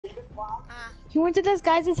He went to this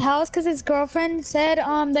guy's house because his girlfriend said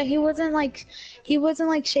that he wasn't like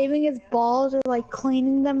shaving his balls or like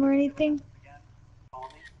cleaning them or anything. I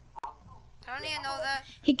don't even know that.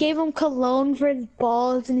 He gave him cologne for his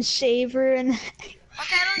balls and shaver and. Okay, I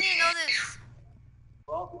don't even know this.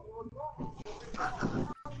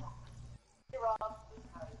 Hey Rob,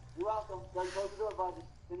 you're welcome. Go to the door, bud. Just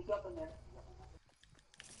finish up in there.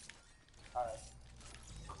 Alright.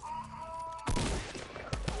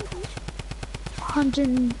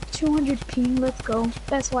 200 ping, let's go.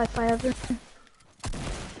 Best Wi-Fi ever.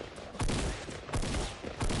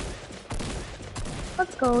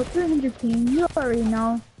 Let's go, 300 ping, you already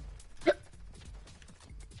know.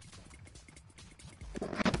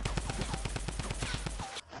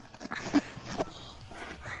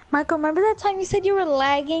 Michael, remember that time you said you were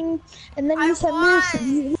lagging, and then you said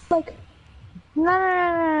you like,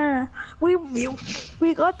 no. We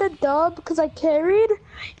got the dub because I carried.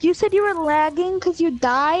 You said you were lagging because you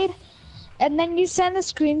died, and then you sent a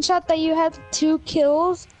screenshot that you had 2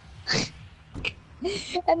 kills,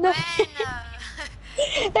 and then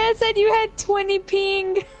I said you had 20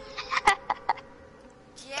 ping.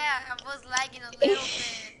 Yeah, I was lagging a little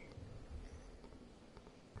bit.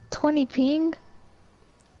 20 ping?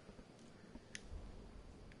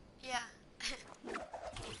 Yeah.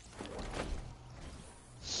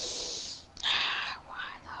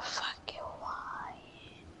 Why the fuck you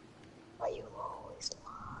lying? Why you always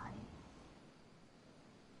lie?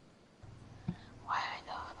 Why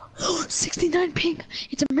the fuck? 69 ping!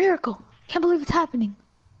 It's a miracle! Can't believe it's happening.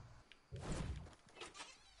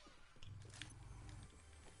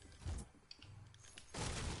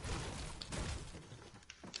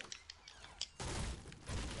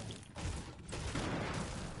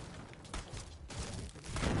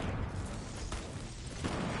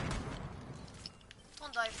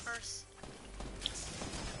 Don't die first.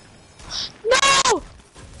 No!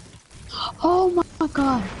 Oh my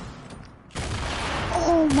god.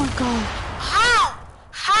 Oh my god. How?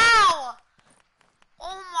 How?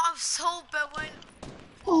 Oh my, I'm so bad when...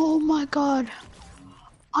 Oh my god.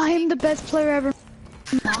 I am the best player ever.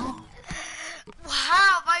 Wow,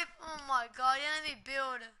 oh my god, enemy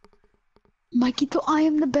build. Mikito, I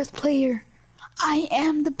am the best player. I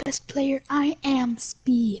am the best player. I am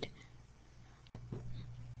speed.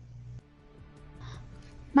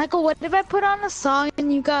 Michael, what if I put on a song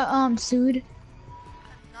and you got sued? I'm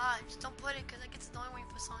not, just don't put it because it gets annoying when you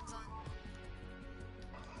put songs on.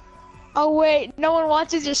 Oh wait, no one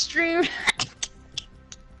watches your stream.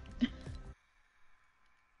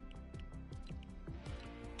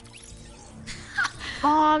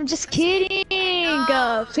 I'm just kidding.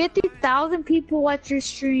 50,000 people watch your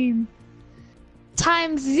stream.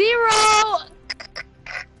 Times 0.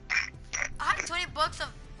 I have 20 bucks of,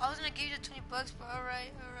 I was gonna give you the 20 bucks, but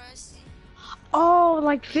alright, see. Oh,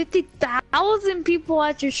 like 50,000 people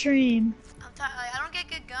watch your stream. I'm tired, like, I don't get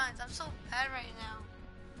good guns, I'm so bad right now.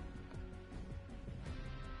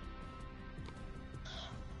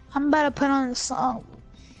 I'm about to put on a song.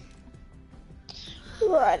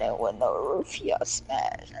 Riding with no roof, y'all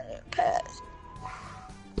smash and it pass.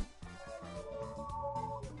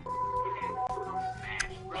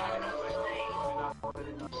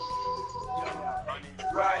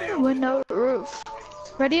 With no roof.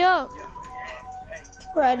 Ready up.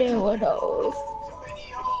 Riding with no roof.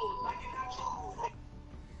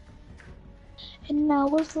 And I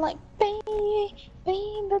was like, baby,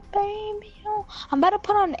 oh. I'm about to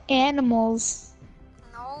put on animals.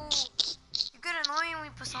 No, you get annoying when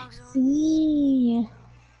you put songs on. Yeah.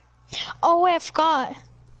 Oh, wait, I forgot.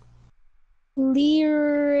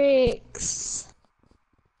 Lyrics.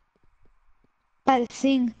 By the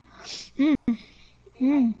sing.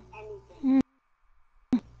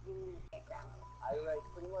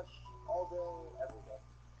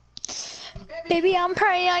 Baby, I'm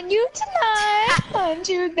praying on you tonight. Hunt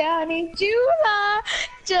you down in July.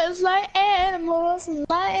 Just like animals,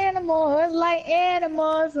 like animals, like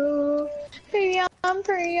animals. Ooh. Baby, I'm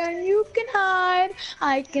praying you can hide.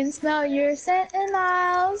 I can smell your scent in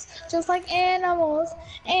miles. Just like animals,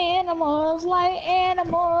 animals, like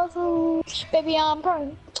animals. Ooh. Baby, I'm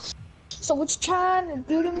praying. So what you trying to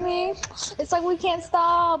do to me? It's like we can't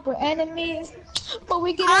stop, we're enemies. But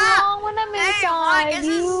we get along when I'm inside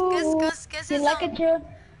you. Guess You who's like a drill?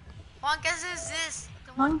 Juan, guess who's this?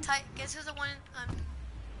 The one type. Guess who's the one I'm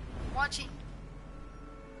watching?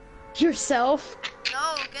 Yourself.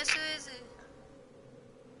 No, guess who is it?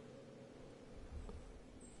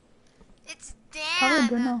 It's Dan. Probably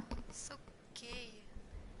Bruno. It's okay.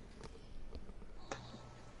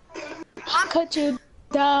 Cut you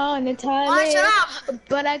down entirely. Shut up.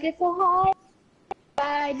 But I get so high.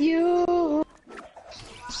 ride you.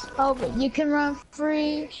 Oh, but you can run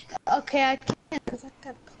free. Okay, I can't because I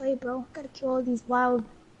gotta play, bro. I gotta kill all these wild.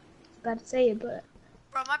 About to say it, but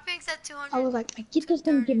Bro, my ping's at 200. I was like, Maquito's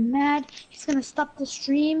gonna get mad. He's gonna stop the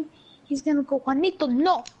stream. He's gonna go, Juanito,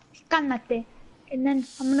 no, cálmate. And then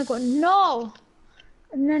I'm gonna go, no.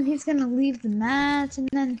 And then he's gonna leave the match. And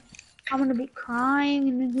then I'm gonna be crying.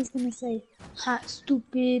 And then he's gonna say, hot,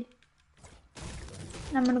 stupid.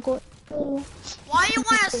 And I'm gonna go, oh. Why you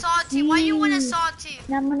want a salty? Why you want a salty?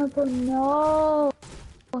 And I'm gonna go, no.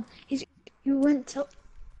 You went to.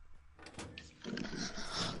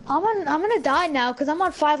 I'm gonna die now because I'm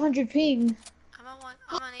on 500 ping. I'm on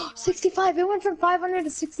 81. 65. It went from 500 to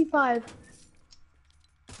 65.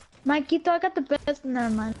 Maikito, I got the best.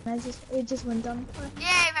 Never mind. It just went down. Yeah.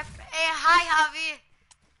 Hey, hi, Javi.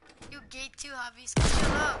 You gay too, Javi.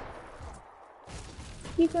 Shut up.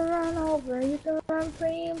 You can run over. You can run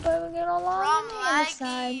free, but we get along on the other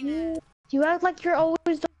side. You act like you're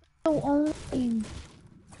always the only thing.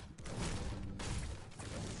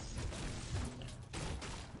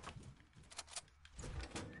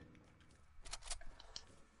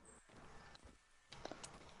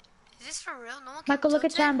 Is this for real? No one can Michael, look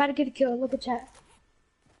at chat. I'm about to get a kill. Look at chat.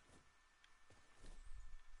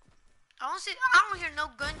 I don't hear no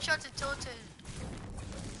gunshots at Tilted.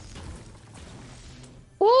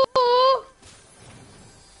 Ooh!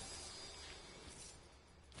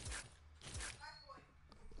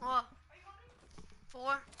 What? 4?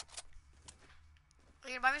 Are you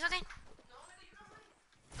gonna buy me something?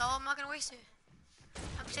 No, I'm not gonna waste it.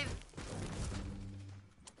 I'm saving.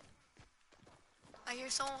 I hear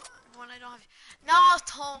someone when I don't have. No,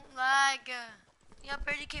 don't lag. You got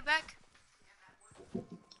 30k back?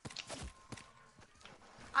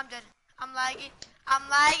 I'm dead. I'm lagging. I'm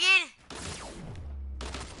lagging.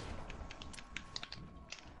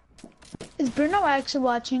 Is Bruno actually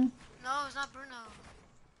watching? No, it's not Bruno.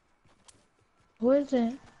 Who is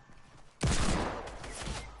it?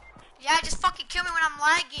 Yeah, just fucking kill me when I'm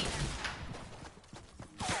lagging.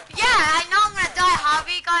 Yeah, I know I'm gonna die,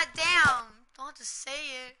 Javi. God damn. Don't have to say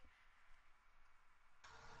it.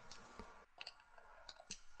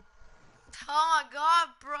 Oh my god,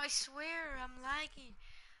 bro, I swear, I'm lagging.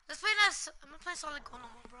 Let's play that. I'm gonna play Solid Gold no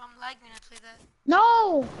more, bro. I'm lagging when I play that.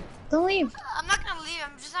 No! Don't leave. I'm not gonna leave.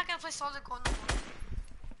 I'm just not gonna play Solid Gold no more.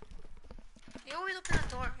 They always open the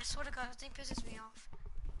door. I swear to God, that thing pisses me off.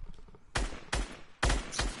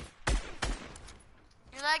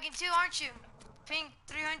 You're lagging too, aren't you? Ping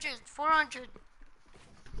 300, 400.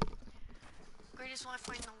 Greatest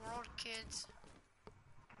Wi-Fi in the world, kids.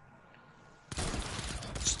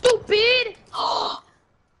 Stupid!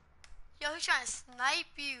 Yo, he's trying to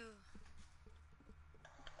snipe you.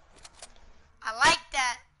 I like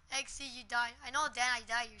that. XC, you died. I know, Dan, I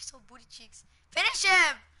died. You're so booty cheeks. Finish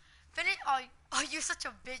him! Finish. Oh, you're such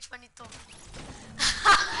a bitch, Juanito.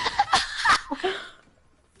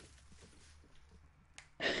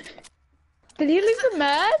 Did he leave the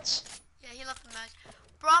match? Yeah, he left the match.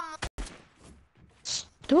 Bro, I'm...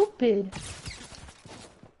 Stupid.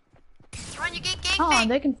 Run, you get gangbang. Oh,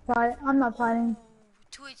 they can fight. I'm not fighting.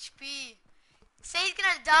 2 HP. Say he's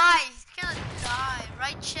gonna die. He's gonna die.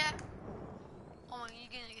 Right, chat? Oh my god,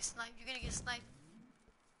 you're gonna get sniped. You're gonna get sniped.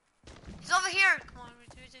 He's over here. Come on, wait.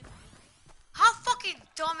 How fucking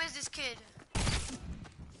dumb is this kid?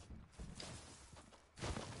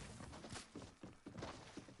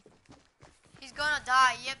 He's gonna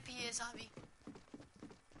die. Yep, he is, Javi.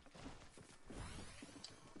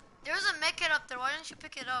 There's a medkit up there. Why don't you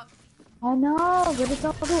pick it up? I know, but it's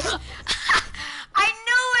all good. I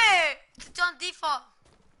knew it! It's on default.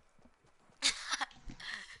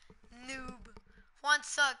 Noob. Juan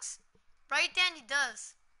sucks. Right, Dan? He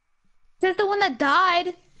does. That's the one that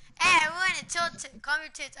died. Hey, I went and tilted. Calm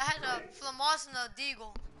your tits. I had a Flamos and a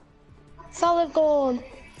Deagle. Solid gold.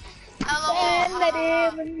 LOL. That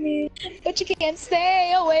is with me, but you can't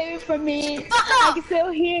stay away from me. I can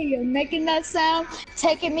still hear you making that sound,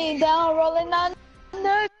 taking me down, rolling on the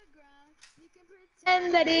ground. You can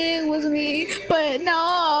pretend that it was me, but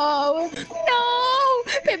no,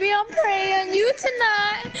 baby, I'm praying you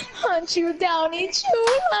tonight. Hunt you down, eat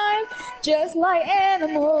you alive, just like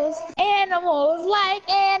animals, like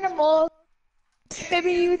animals.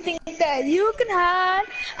 Baby, you think that you can hide?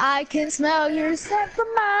 I can smell your scent for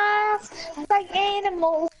miles. Like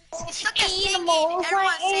animals, animals,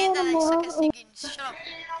 like animals. Shut up.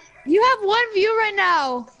 You have 1 view right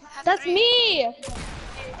now. That's 3. me.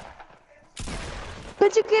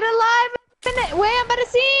 But you get alive in it. Wait, I'm about to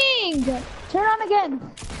sing. Turn it on again.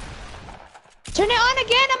 Turn it on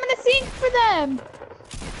again. I'm gonna sing for them.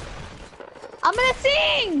 I'm gonna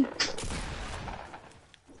sing.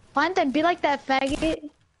 Fine then, be like that faggot.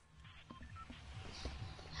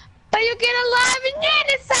 But you get alive and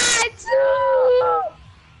get inside too!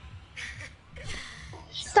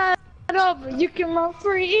 Start over, you can run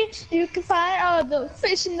free. You can find all the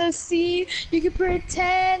fish in the sea. You can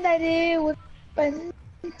pretend that it was, but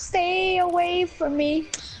stay away from me.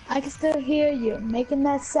 I can still hear you making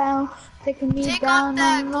that sound, taking me Take off down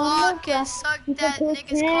that on the Glock and ground. suck You can that nigga's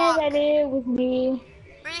pretend cock. that it was me.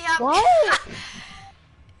 Really happy. What?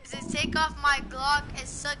 It says take off my Glock and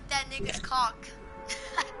suck that nigga's cock.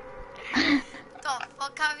 The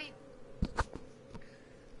fuck, Javi?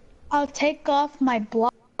 I'll take off my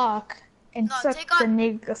block and No, suck the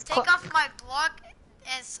nigga's take cock. off my Glock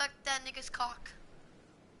and suck that nigga's cock.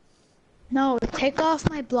 No, take off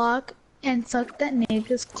my block and suck that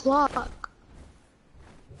nigga's clock.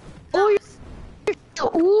 No, Oh,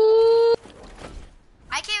 ooh,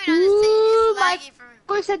 I can't even understand. It's my laggy for me.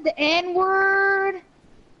 boy said the N-word.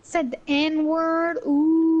 Said the N-word.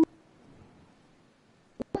 Ooh.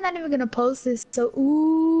 I'm not even gonna post this, so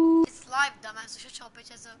ooh. It's live, dumbass. So shut your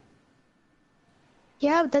bitch ass up.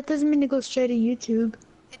 Yeah, but that doesn't mean to go straight to YouTube.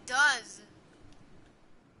 It does.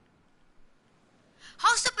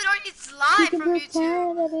 How stupid are you? It's live from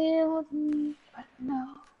YouTube. That it was me, but no.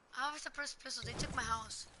 How was the first pistol? They took my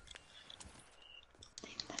house.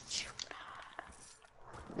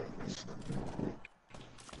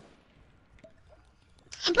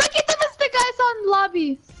 Look at them, it's the guys on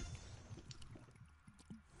lobby.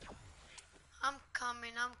 I'm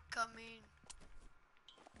coming. I'm coming.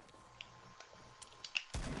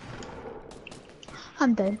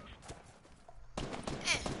 I'm dead.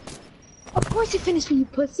 Eh. Of course you finished me, you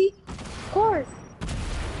pussy. Of course.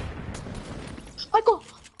 Michael.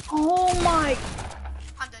 Oh my.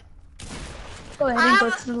 I'm dead. Go ahead and go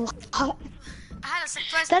to the lot. I had a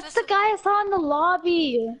surprise That's the pistol. guy I saw in the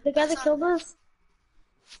lobby. The guy that killed us.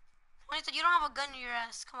 Juanito, you don't have a gun in your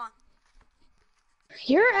ass. Come on.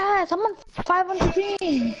 Your ass. I'm on 500 ping.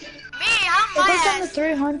 Me? How It my goes down to ass?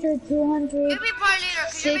 300, 200, Give me a part later.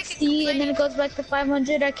 Cause you're making 60, and then it complaining. goes back to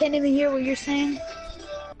 500. I can't even hear what you're saying.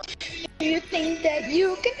 You think that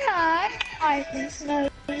you can hide? I think no,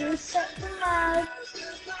 you something like.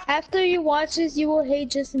 After you watch this, you will hate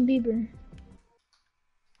Justin Bieber.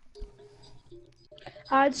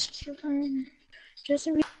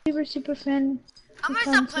 Justin Bieber super fan. I'm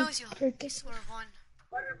gonna stop playing with you. I swear, Juan.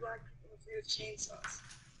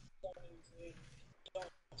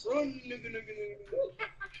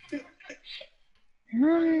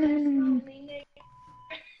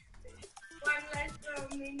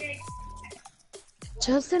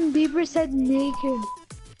 Justin Bieber said naked.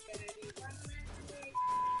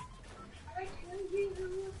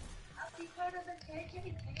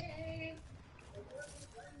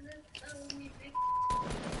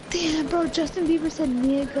 Damn, bro, Justin Bieber said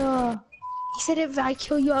nigga. He said if I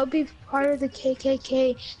kill you, I'll be part of the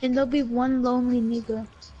KKK, and there'll be one lonely nigga.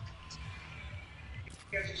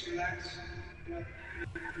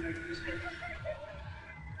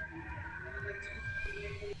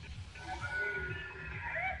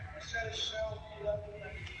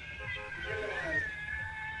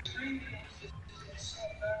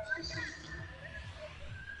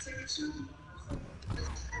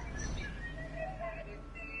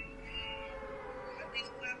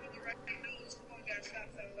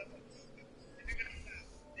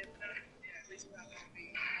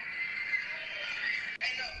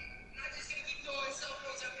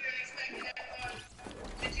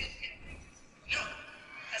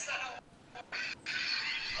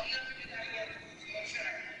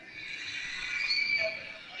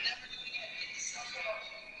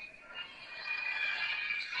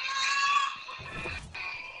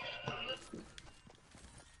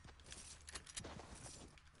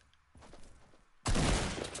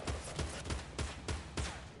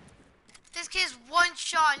 This kid's one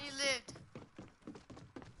shot and he lived.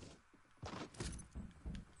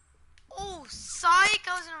 Oh, psych!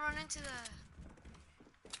 I was gonna run into that.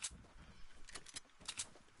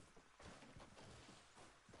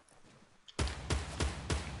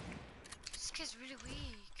 This kid's really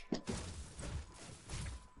weak.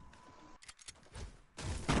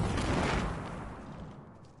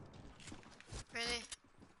 Really?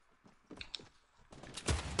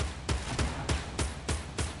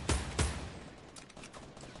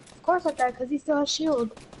 Of course I died, because he still has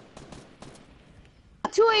shield.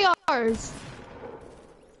 2 ARs.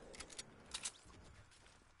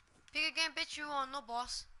 Big again, bitch, you on no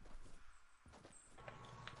boss.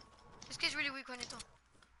 This kid's really weak, Juanito.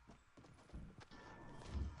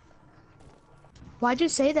 Why'd you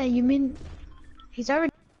say that? You mean he's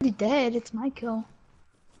already dead? It's my kill.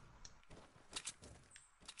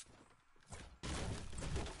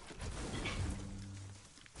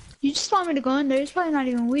 You just want me to go in there. He's probably not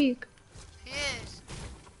even weak. He is.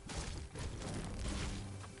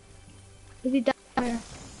 If he died there.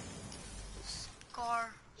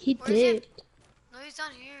 Scar. He Where is he? did. No, he's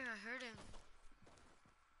not here. I heard him.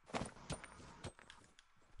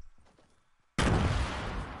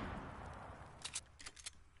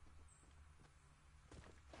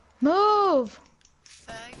 Move!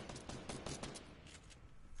 Fag.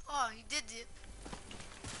 Oh, he did it.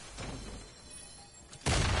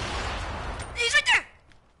 He's right there!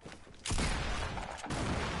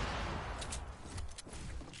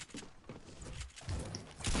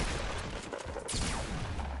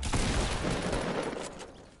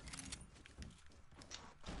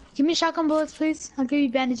 Give me shotgun bullets, please. I'll give you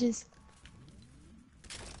bandages.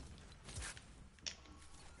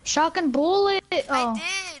 Shotgun bullet! I Oh,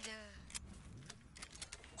 did.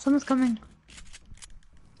 someone's coming.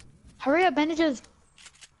 Hurry up, bandages.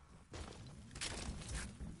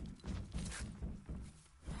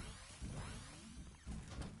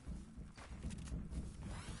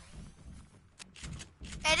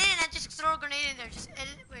 Edit and I just throw a grenade in there. Just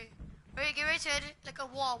edit. Wait. Wait, get ready to edit like a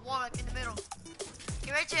wall like in the middle.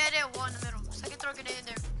 Get ready to edit a wall in the middle. So I can throw a grenade in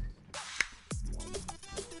there.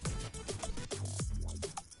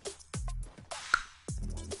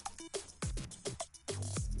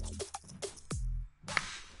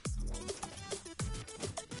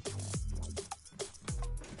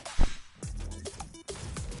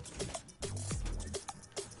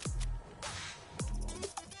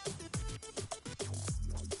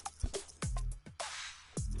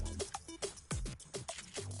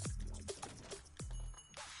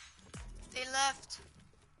 They left.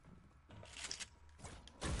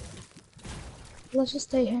 Let's just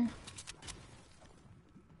stay here.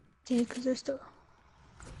 Dude, because they're still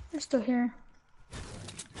here.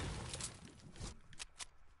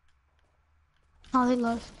 Oh, they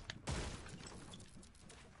left.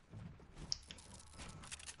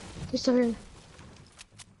 They're still here.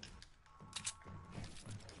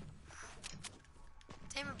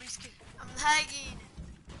 Damn it, Brisky. I'm lagging.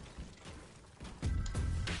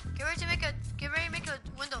 Get ready to make a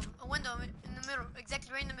window in the middle,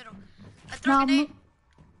 exactly right in the middle. I throw a grenade.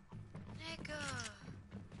 Nigga.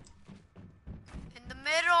 In the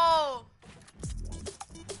middle.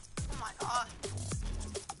 Oh my god.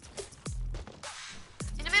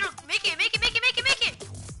 In the middle. Make it.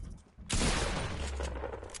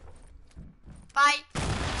 Bye.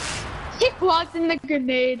 He walked in the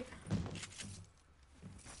grenade.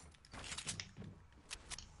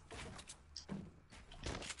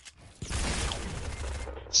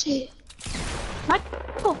 Shit.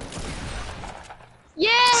 Michael.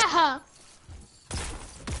 Yeah!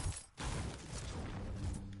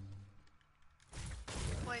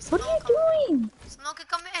 Wait, What are you doing? Someone could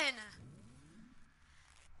come in.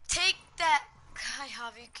 Take that. Hi,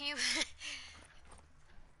 Javi. Can you?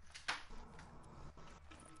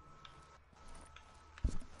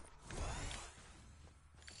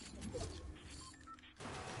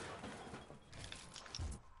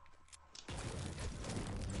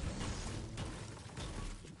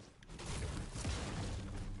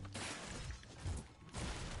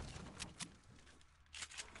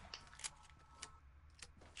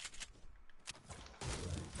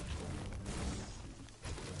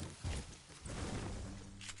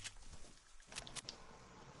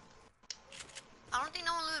 I don't think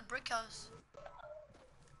no one lived brick house.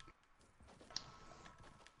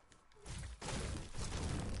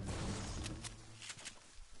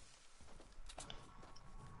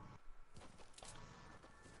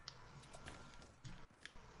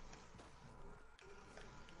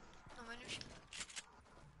 No winners.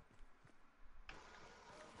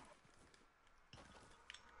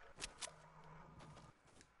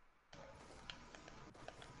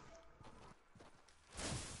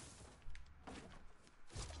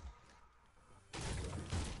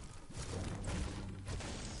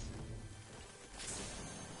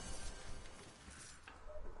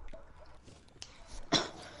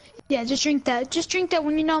 Yeah, just drink that. Just drink that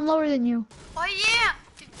when you know I'm lower than you. Oh yeah!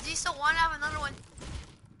 Do you still want to have another one?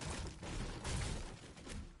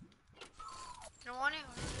 You don't want it?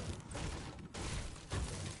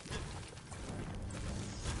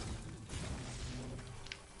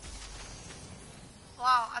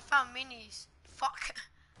 Wow, I found minis. Fuck.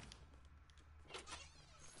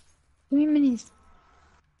 Give me minis.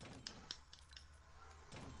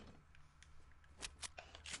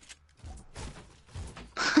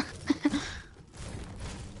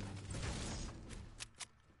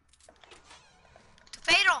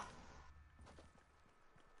 Fatal!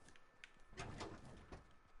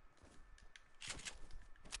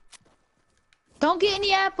 Don't get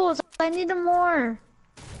any apples. I need them more.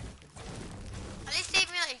 At least save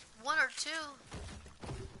me like 1 or 2.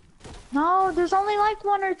 No, there's only like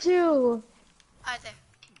 1 or 2. Right there.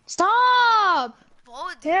 Stop!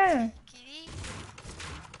 Bold, There. kitty.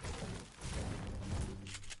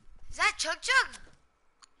 Is that Chug Chug?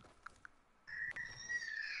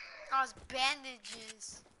 Oh, it's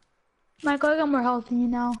bandages. Michael, I got more health than you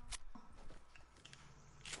now.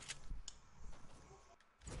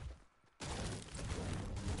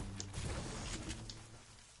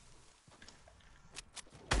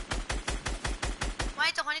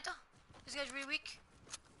 Juanito, Juanito. This guy's really weak.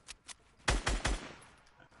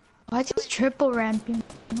 Why is this triple ramping?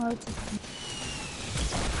 Oh, it's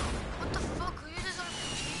What the fuck? Who uses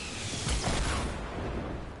RPG?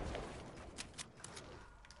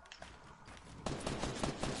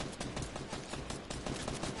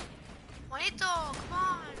 Juanito, come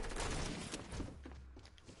on.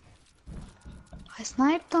 I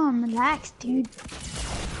sniped him. Relax, dude.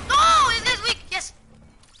 No! This guy's weak! Yes!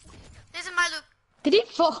 This is my loot. Did he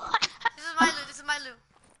fall? This is my loot. This is my loot.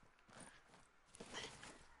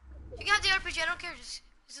 You can have the RPG. I don't care. Just,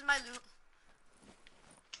 this is my loot.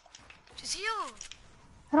 Just heal.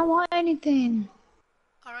 I don't want anything.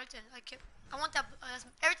 Alright then. I want that.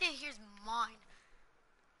 Everything here is mine.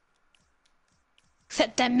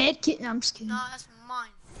 Except that med kit. No, I'm just kidding. No, that's mine.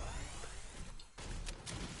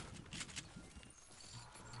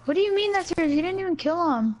 What do you mean that's yours? You didn't even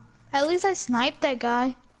kill him. At least I sniped that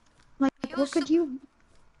guy. Like, He what was could you?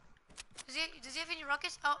 Does he have any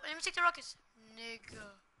rockets? Oh, let me take the rockets. Nigga.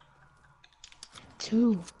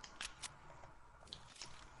 2.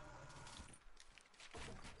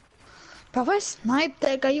 Bro, if I sniped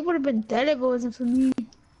that guy, you would have been dead if it wasn't for me.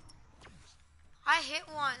 I hit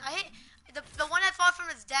one. I hit the one that fought from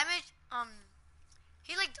his damage.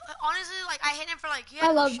 He like honestly like I hit him for like.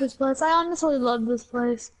 I love this place. I honestly love this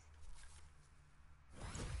place.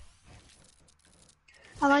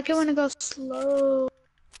 I like it when it goes slow.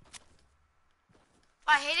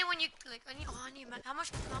 I hate it when you like. I need how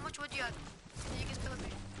much wood do you have? You can spill it.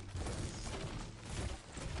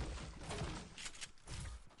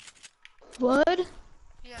 Wood?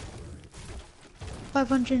 Yeah.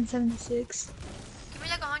 576. Give me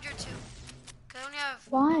like 100 too. Cause I only have.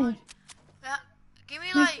 Why? Give me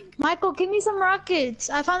like. Michael, give me some rockets.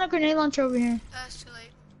 I found a grenade launcher over here. That's too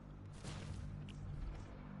late.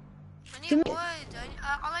 I need Give me- wood.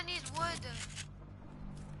 All I need is wood.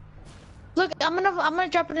 Look, I'm gonna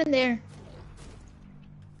drop it in there.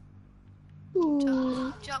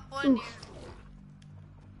 Ooh. Jump one Oof.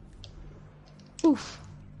 here. Oof.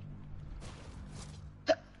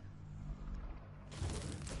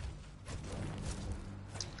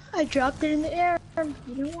 I dropped it in the air.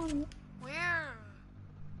 You don't want it. Where?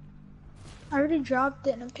 I already dropped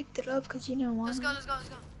it and I picked it up because you didn't want Let's it. go. Let's go. Let's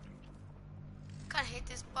go. Kinda hate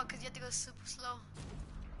this part because you have to go super slow.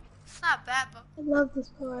 It's not bad, but I love this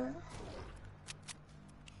part. it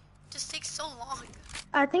just takes so long.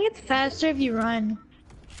 I think it's faster if you run.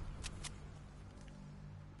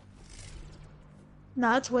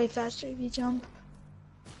 No, it's way faster if you jump.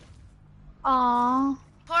 Aww.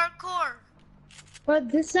 Parkour.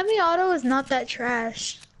 But this semi-auto is not that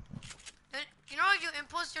trash. You know you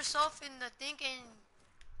impose yourself in the thing and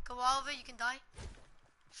go out of it, you can die?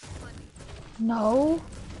 Funny. No.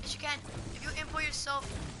 Yes, you can. If you impose yourself,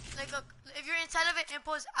 like if you're inside of it,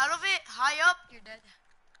 impose out of it, high up, you're dead.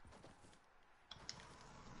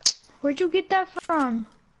 Where'd you get that from?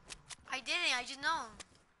 I didn't, I just know.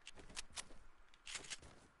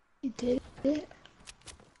 You did it?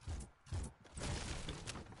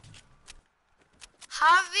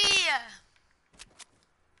 Javi!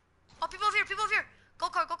 Oh, people over here, people over here. Go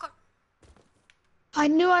kart, go kart. I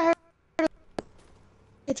knew I heard.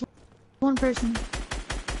 It's one person.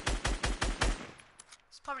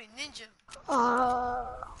 It's probably Ninja.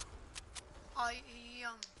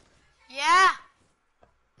 Yeah.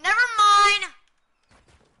 Never mind.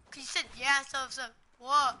 Cause you said yeah, so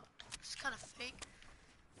what? It's kind of fake.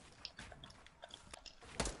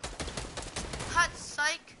 Hot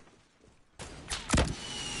psych.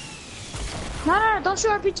 No, don't shoot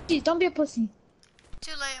RPGs. Don't be a pussy.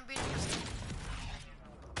 Too late, I'm being pussy.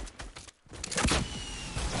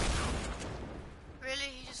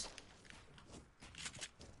 Really? He just...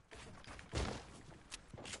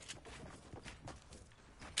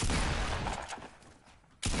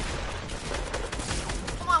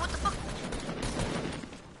 Come on, what the fuck?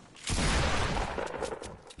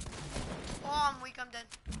 Oh, I'm weak, I'm dead.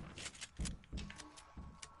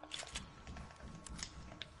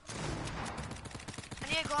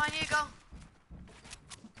 I need to go.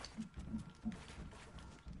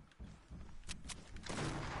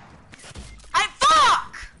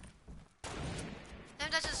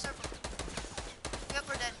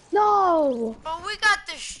 go. But we got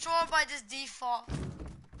destroyed by this default.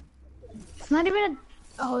 It's not even a...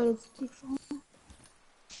 Oh, it's default.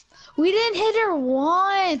 We didn't hit her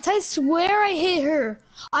once. I swear I hit her.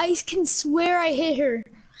 I can swear I hit her.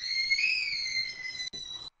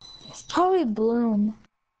 It's probably Bloom.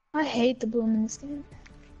 I hate the Bloom in this game.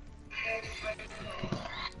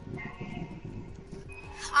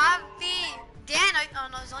 Javi. Dan, oh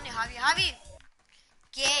no, it's only Javi. Javi.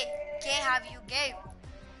 Gay. Gay, Javi, you gay.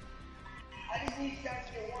 I just need you guys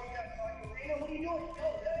to get warmed up so I can. Reno, what are you doing? Go,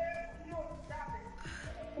 no, stop it.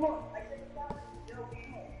 Come on, I said stop it. Yo,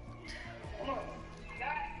 come on.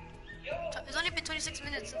 Guys, It's only been 26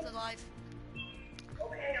 minutes since the live.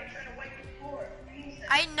 okay, I'm trying to wipe the floor.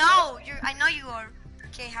 I know you are.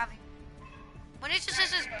 Okay, Javi. When is your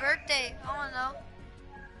sister's birthday? I don't know.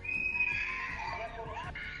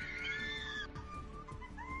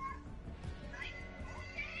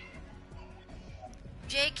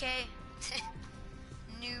 JK.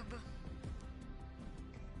 Noob.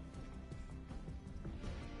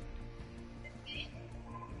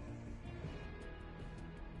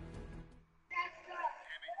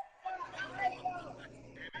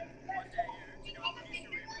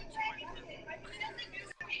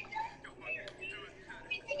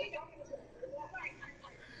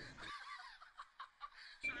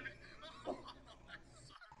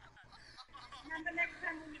 Remember next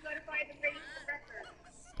time when you go to buy the race the record.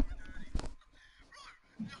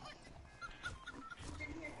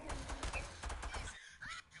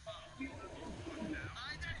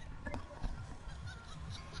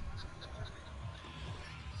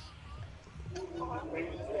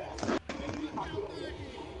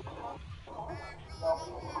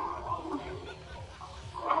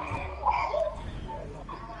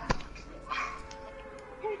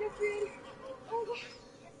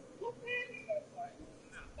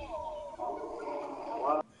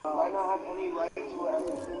 Why not have any right to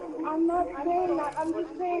everything? I'm not saying that. I'm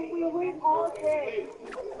just saying we wait all day.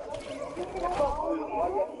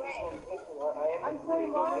 I'm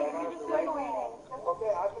saying why are you just saying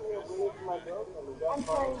okay, I've been here waiting for my bill. I'm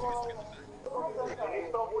sorry, Lord. Can you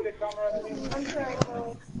stop with the camera? I'm sorry,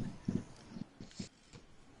 Lord.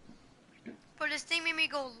 But this thing made me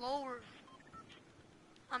go lower.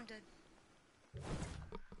 I'm dead.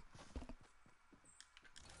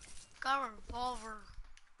 Got a revolver.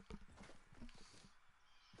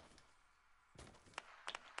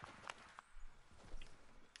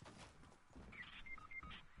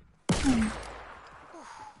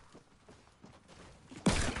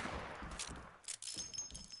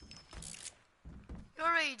 You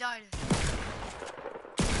already died.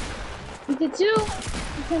 You did too.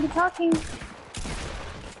 You can't be talking.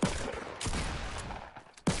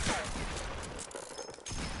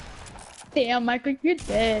 Damn, Michael, you're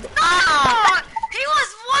dead. No! He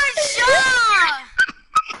was one shot!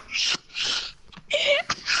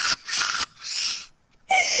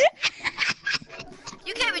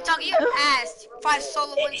 You can't be talking, you ass. 5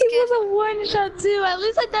 solo wins He kid. was a one shot too. At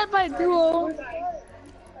least I died by duo.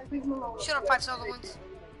 Shut up, 5 solo wins.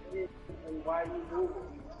 Why you moving?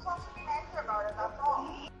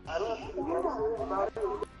 I don't about it.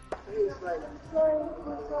 It's like,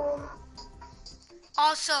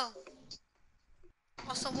 Also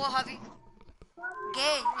what have you?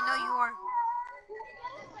 Gay, I know you are.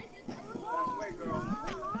 back away, girl.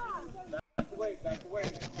 Back away, back away.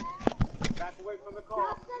 Back away from the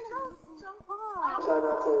car. Try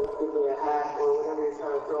not to give me a hat or whatever you're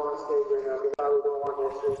trying to throw on stage right now. You probably don't want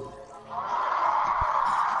that shit.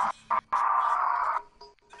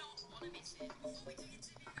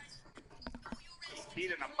 He's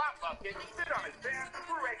in a pop bucket, sit on his pants,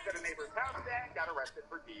 threw eggs at a neighbor's house, and got arrested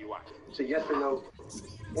for DUI. So yes or no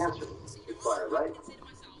answer required, right?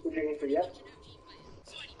 Would you answer yes?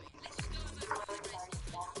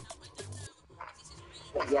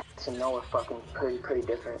 Yes and no are fucking pretty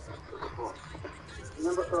different.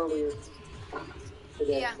 Remember earlier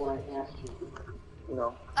today Yeah. when I asked you, you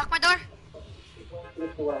know, Lock my door.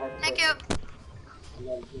 listen to what I had to Thank say. you. And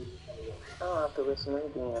then I don't have to listen to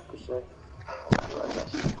anything you have to say. I'm not here to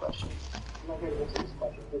answer this question. I'm not here to answer this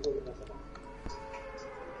question. Here's what it is.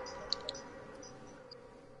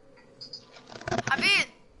 Javi.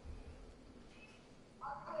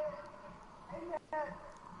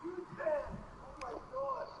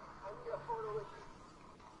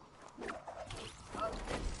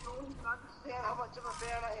 Understand how much of a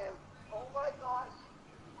fan I am. Oh my gosh.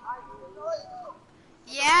 I know you.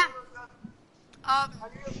 Yeah. I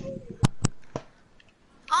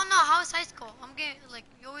don't know, how is high school? I'm getting, like,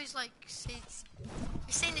 you always, like, say, you're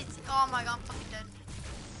saying it's, oh my god, I'm fucking dead.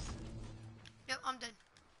 Yep, I'm dead.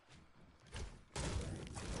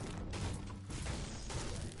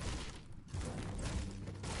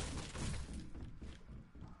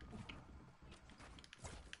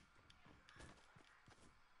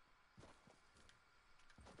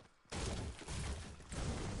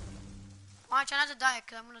 Mine, try not to die,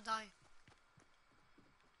 cause I'm gonna die.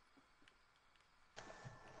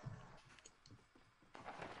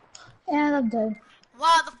 And I'm dead.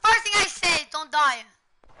 Wow, the first thing I say is don't die.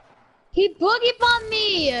 He boogie bombed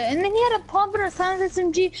me, and then he had a pump and a silence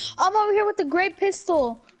SMG. I'm over here with the great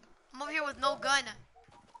pistol. I'm over here with no gun.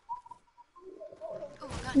 Ooh, a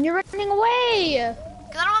gun. And you're running away.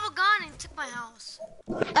 Cause I don't have a gun and you took my house.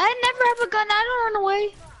 I never have a gun. I don't run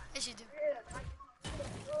away. Yes, you do.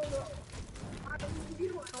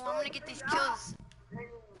 So I'm gonna get these kills. I'm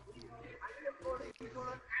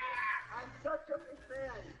such a big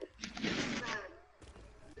fan.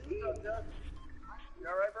 You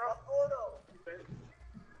alright, bro? A photo.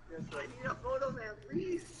 Yes, I need a photo, man,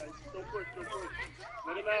 please. Don't push.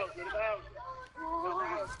 Let him out. Go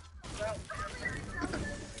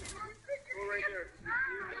right there.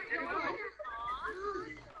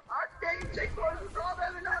 Our game takes more to solve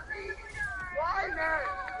them and not me. Why, man?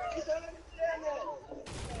 You don't understand that.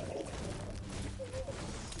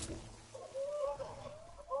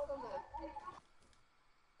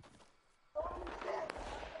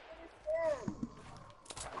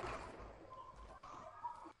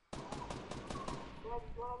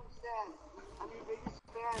 I'm your biggest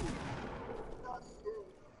fan.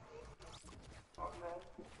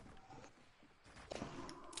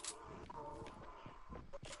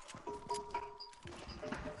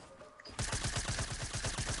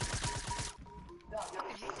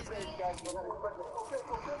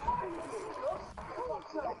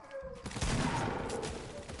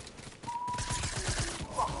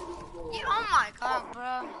 Yeah, oh my god,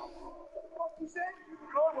 bro. What'd you say?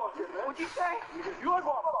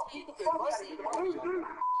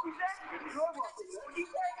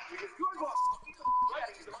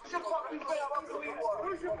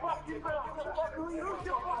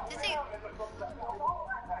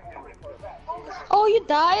 Oh, you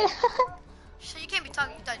died? Shit, you can't be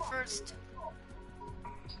talking, you died first.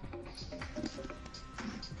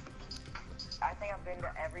 I think I've been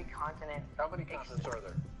to every continent. How many continents are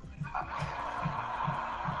there?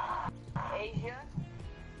 Asia,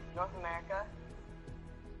 North America,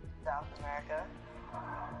 South America,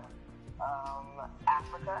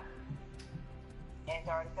 Africa,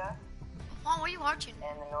 Antarctica, Mom, what are you watching?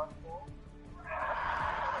 and the North Pole.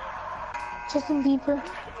 Justin Bieber.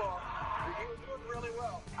 You're doing really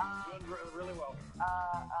well. Really well.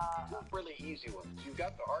 Really easy ones. You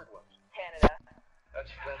got the hard ones. Canada.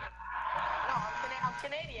 That's No, I'm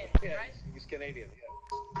Canadian, yeah, right? he's Canadian. Yeah.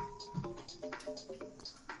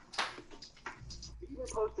 He even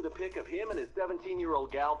posted a pic of him and his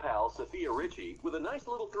 17-year-old gal pal, Sophia Richie, with a nice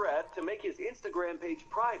little threat to make his Instagram page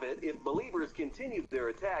private if believers continued their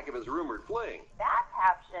attack of his rumored fling. That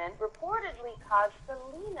caption reportedly caused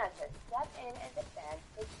Selena to step in and defend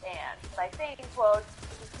his fans by saying, quote,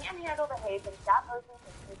 "If you can't handle the hate, then stop posting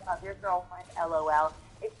pictures of your girlfriend, LOL.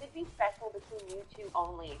 It should be special between you two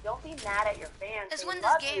only. Don't be mad at your fans. Let's They win this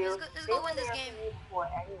love game. you. Let's They go win will this answer game. you for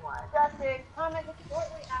anyone." Justin commented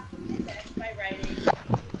shortly after the event by writing,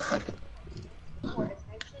 "For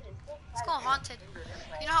attention and full Let's go haunted.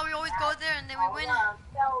 You know how we always go there and then we win?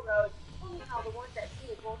 Bell wrote, "Tell me how the ones that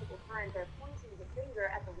see it multiple times are pointing the finger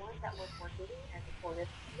at the ones that were forgiving and supportive.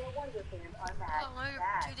 No wonder fans are mad." Oh, maybe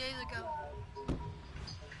Bad. 2 days ago.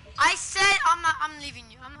 I said I'm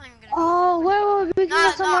leaving you. I'm not even gonna go. Oh, wait, we can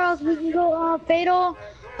No, go somewhere else. We can go, Fatal.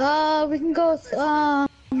 We can go, Go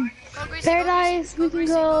Greasy, Paradise. Go We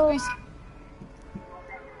Greasy, can go go, Greasy.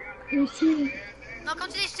 let me see. No, come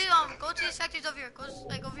to these two. Go to these factories over here. Go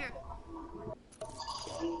like over here.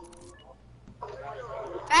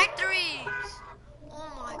 Factories. Oh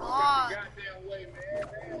my god.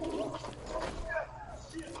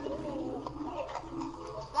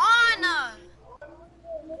 Juana,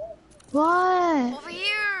 What? over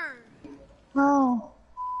here. Oh,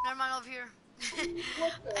 Never mind, over here.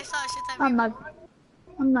 I saw a shit ton of I'm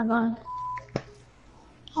people. not going.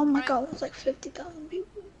 Oh my Right. god, there's like 50,000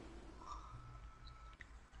 people.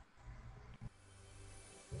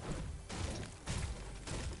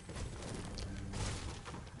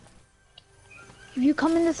 If you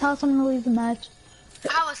come in this house, I'm gonna leave the match.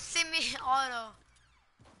 I was semi-auto.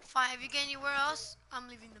 Fine, if you get anywhere else, I'm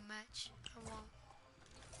leaving the match. I won't.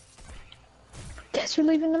 Guess you're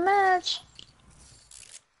leaving the match.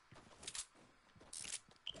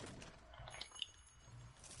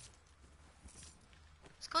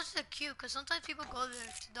 Let's go to the queue, because sometimes people go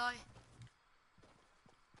there to die.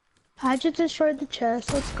 I just destroyed the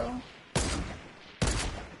chest. Let's go.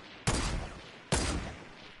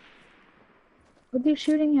 What are you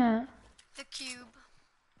shooting at? The cube.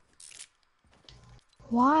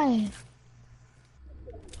 Why?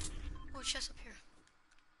 Oh, chest up here.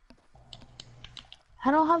 I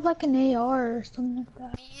don't have like an AR or something like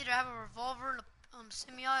that. Me either. I have a revolver,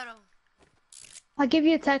 semi-auto. I'll give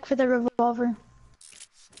you a tech for the revolver.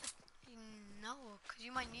 No, cause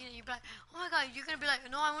you might need it. You'd be like, oh my god, you're gonna be like,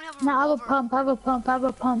 no, I only have a No, I have a revolver. pump, I have a pump, I have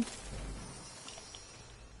a pump.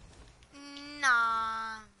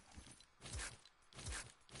 Nah.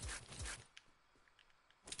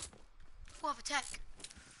 Who have a tech?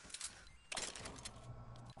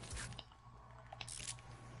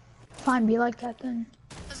 Fine, be like that then.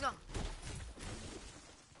 Let's go.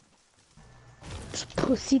 This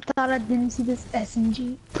pussy thought I didn't see this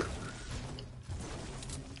SMG.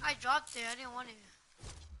 I dropped it. I didn't want it.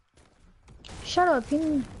 Shut up,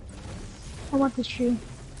 you. I want this tree.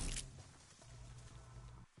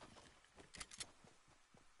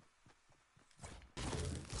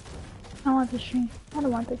 I want this tree. I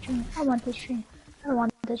don't want the tree. I want this tree. I don't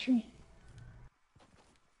want the tree.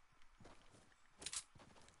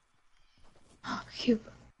 Cube.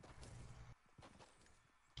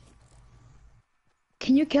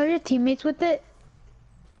 Can you kill your teammates with it?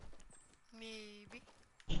 Maybe.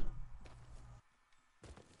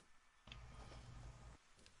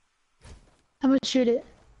 I'm gonna shoot it.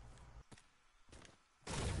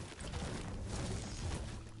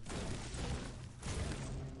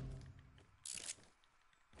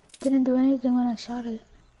 Didn't do anything when I shot it.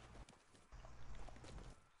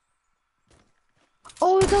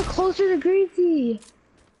 Oh, it got closer to Greasy.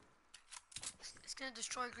 It's gonna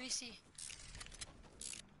destroy Greasy.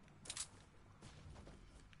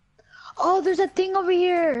 Oh, there's a thing over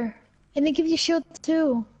here. And it gives you shield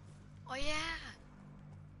too. Oh yeah.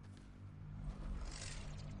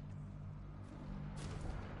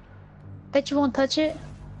 Bet you won't touch it.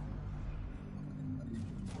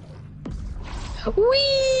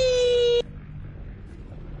 Whee!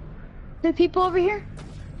 There are people over here?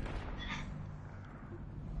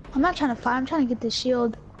 I'm not trying to fight, I'm trying to get the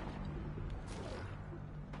shield.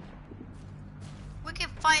 We can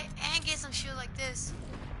fight and get some shield like this.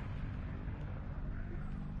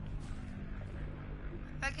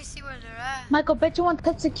 I can see where they're at. Michael, bet you won't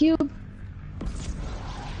touch the cube.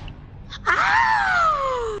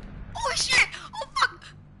 Ah! Oh shit! Oh fuck!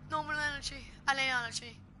 No, I'm gonna land on a tree. I landed on a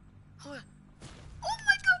tree. Oh my god!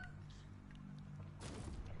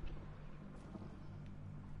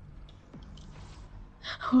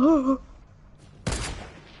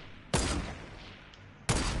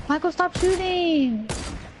 Michael, stop shooting!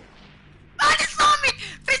 Ah, they saw me!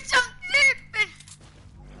 Bitch, I'm sleeping!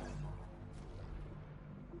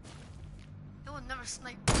 They will never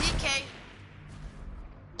snipe. DK.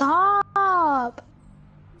 Stop!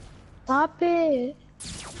 Stop it!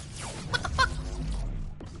 What the fuck?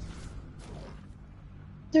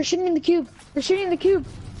 They're shooting the cube! They're shooting the cube!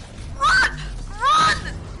 Run! Run!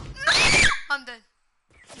 I'm dead.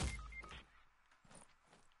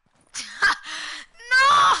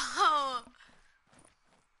 No!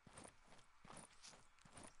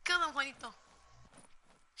 Kill him, Juanito.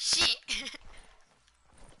 Shit.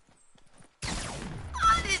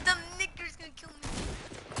 Oh, this dumb nigger's gonna kill me.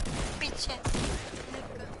 Bitch ass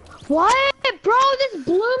nigga. What? Bro, this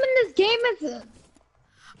bloom in this game is...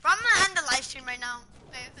 Bro, I'm gonna end the live stream right now.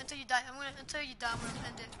 Wait, until you die. Until you die, I'm gonna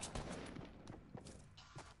end it.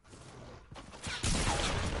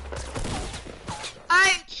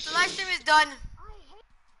 Alright, the live stream is done.